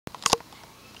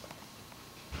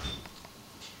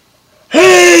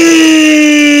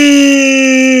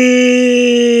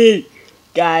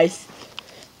guys?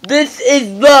 This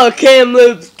is the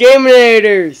Kamloops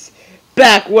Gaminators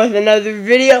back with another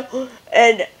video,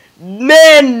 and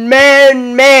man,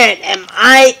 am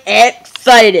I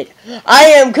excited! I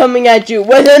am coming at you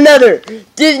with another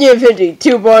Disney Infinity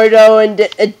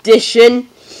 2.0 edition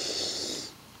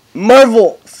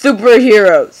Marvel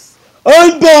Superheroes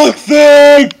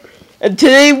Unboxing! And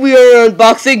today we are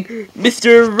unboxing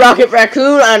Mr.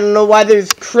 Raccoon. I don't know why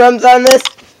there's crumbs on this.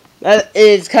 That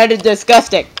is kind of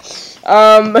disgusting.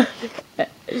 So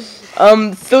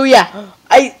yeah,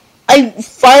 I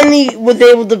finally was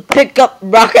able to pick up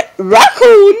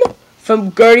Raccoon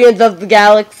from Guardians of the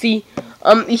Galaxy.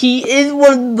 He is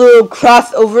one of the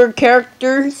crossover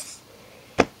characters,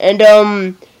 and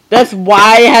that's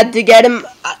why I had to get him.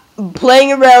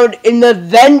 Playing around in the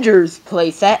Avengers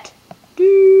playset.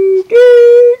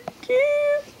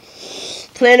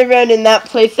 Playing around in that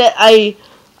playset, I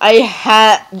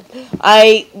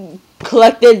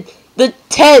collected the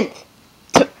 10th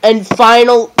and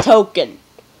final token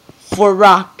for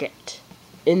Rocket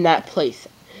in that playset.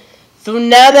 So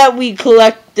now that we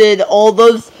collected all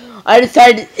those, I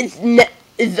decided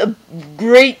it's a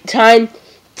great time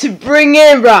to bring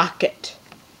in Rocket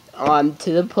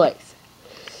onto the playset.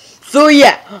 So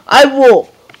yeah, I will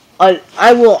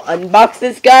unbox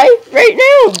this guy right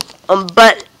now.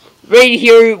 But right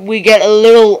here we get a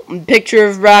little picture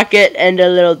of Rocket and a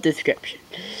little description.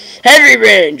 Heavy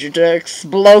range and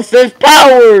explosive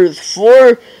powers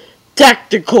for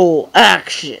tactical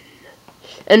action.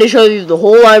 And it shows you the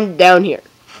whole line down here.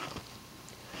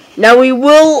 Now we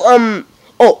will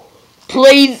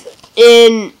plays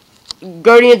in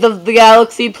Guardians of the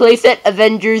Galaxy playset,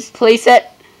 Avengers playset,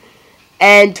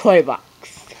 and toy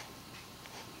box.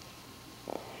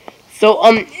 So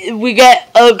we get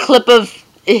a clip of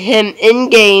him in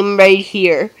game right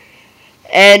here,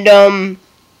 and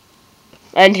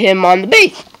him on the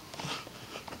base.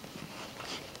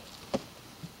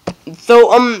 So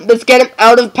let's get him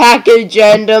out of package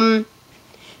and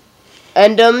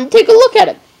take a look at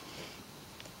him.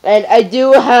 And I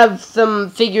do have some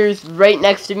figures right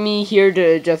next to me here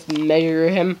to just measure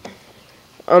him.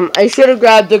 I should have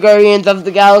grabbed the Guardians of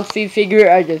the Galaxy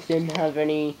figure. I just didn't have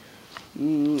any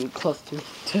close to it.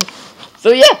 So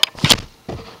yeah.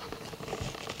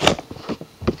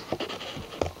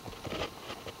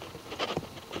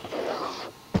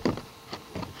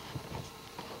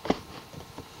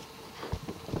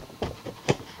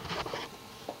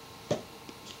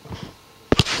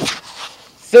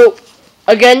 So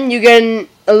again, you get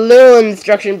a little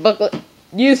instruction booklet,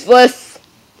 useless,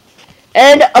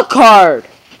 and a card.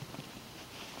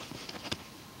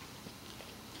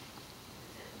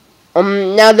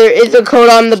 Now there is a code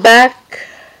on the back,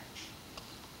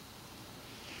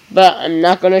 but I'm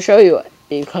not going to show you it,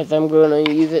 because I'm going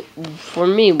to use it for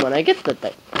me when I get the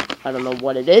thing. I don't know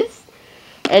what it is.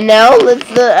 And now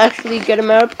let's actually get him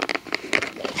out.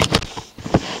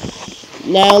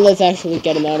 Now let's actually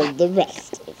get him out of the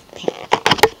rest of the pack.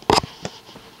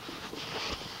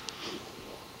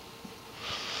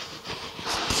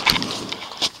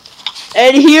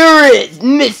 And here is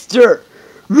Mr.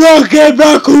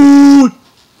 Raccoon!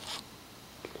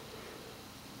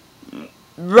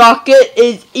 Rocket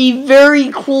is a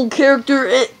very cool character.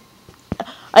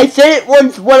 I said it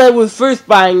once when I was first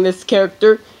buying this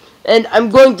character, and I'm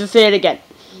going to say it again.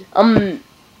 I'm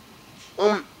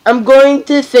going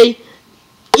to say,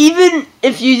 even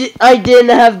if I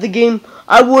didn't have the game,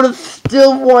 I would have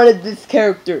still wanted this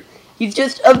character. He's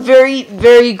just a very,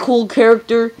 very cool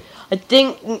character. I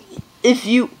think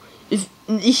he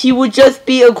would just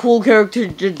be a cool character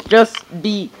to just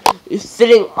be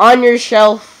sitting on your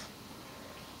shelf.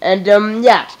 And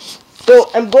yeah. So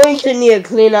I'm going to need to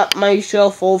clean up my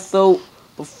shelf also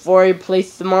before I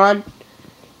place them on.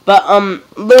 But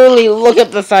literally look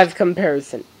at the size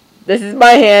comparison. This is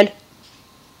my hand.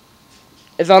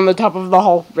 It's on the top of the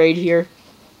Hulk right here.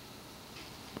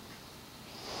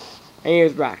 And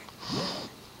here's Rocket.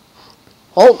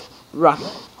 Hulk, Rocket.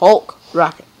 Hulk,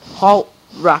 Rocket. Hulk,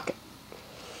 Rocket.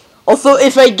 Also,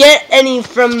 if I get any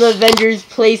from the Avengers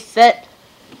playset,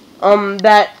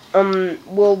 that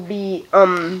will be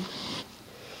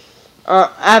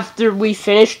after we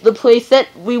finish the playset,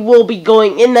 we will be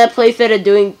going in that playset and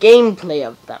doing gameplay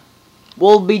of them.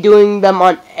 We'll be doing them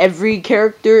on every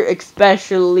character,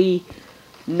 especially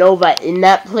Nova in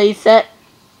that playset.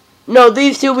 No,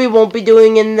 these two we won't be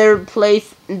doing in that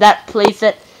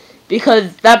playset,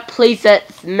 because that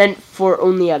playset's meant for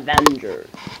only Avengers.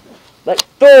 But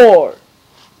Thor,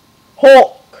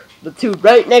 Hulk, the two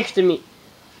right next to me,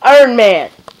 Iron Man,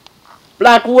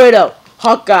 Black Widow,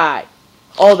 Hawkeye,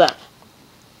 all that.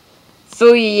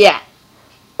 So yeah,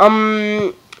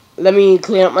 let me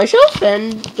clean up my shelf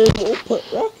and then we'll put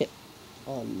Rocket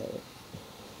on there.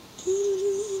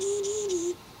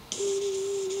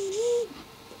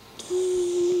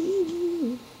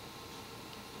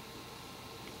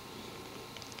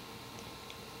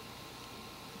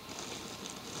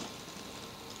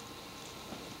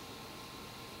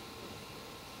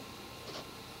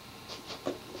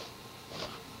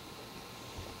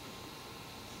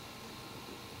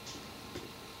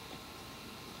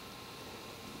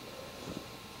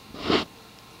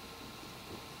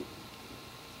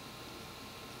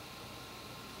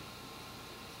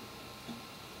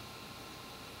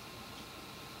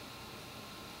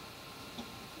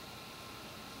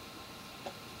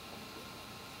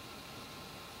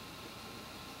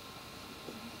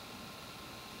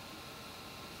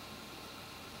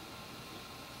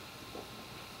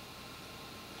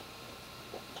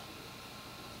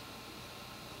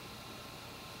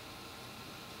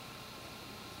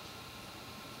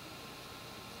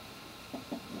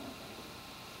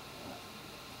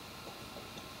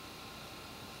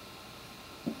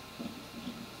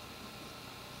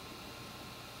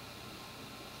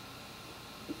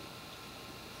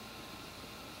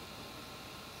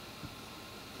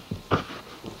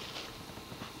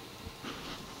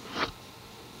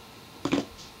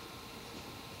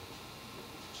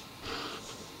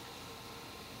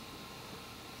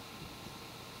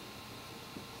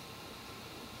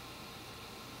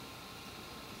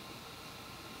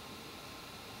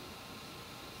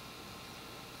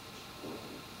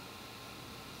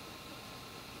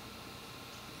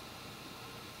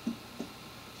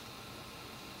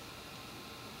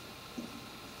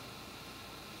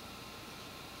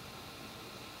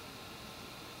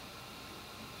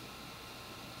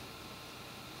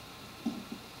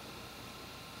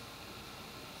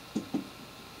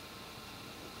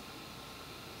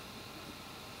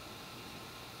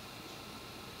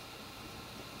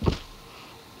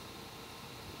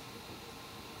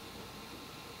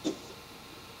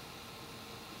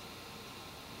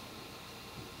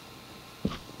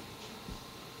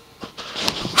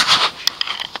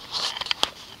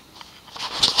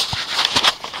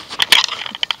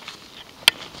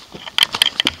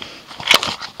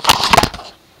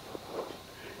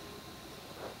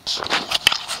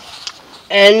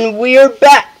 And we are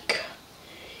back.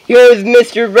 Here's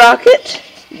Mr. Rocket.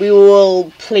 We will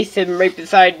place him right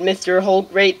beside Mr. Hulk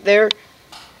right there.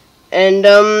 And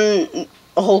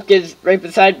Hulk is right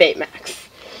beside Baymax.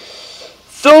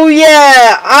 So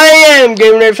yeah, I am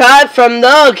Gamer5 from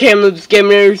the Kamloops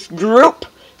Gamers group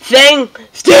saying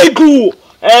stay cool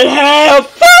and have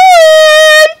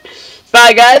fun.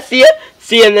 Bye guys, see ya.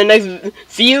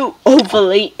 See you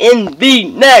hopefully in the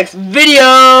next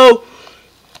video.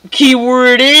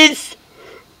 Keyword is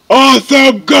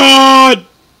Awesome God!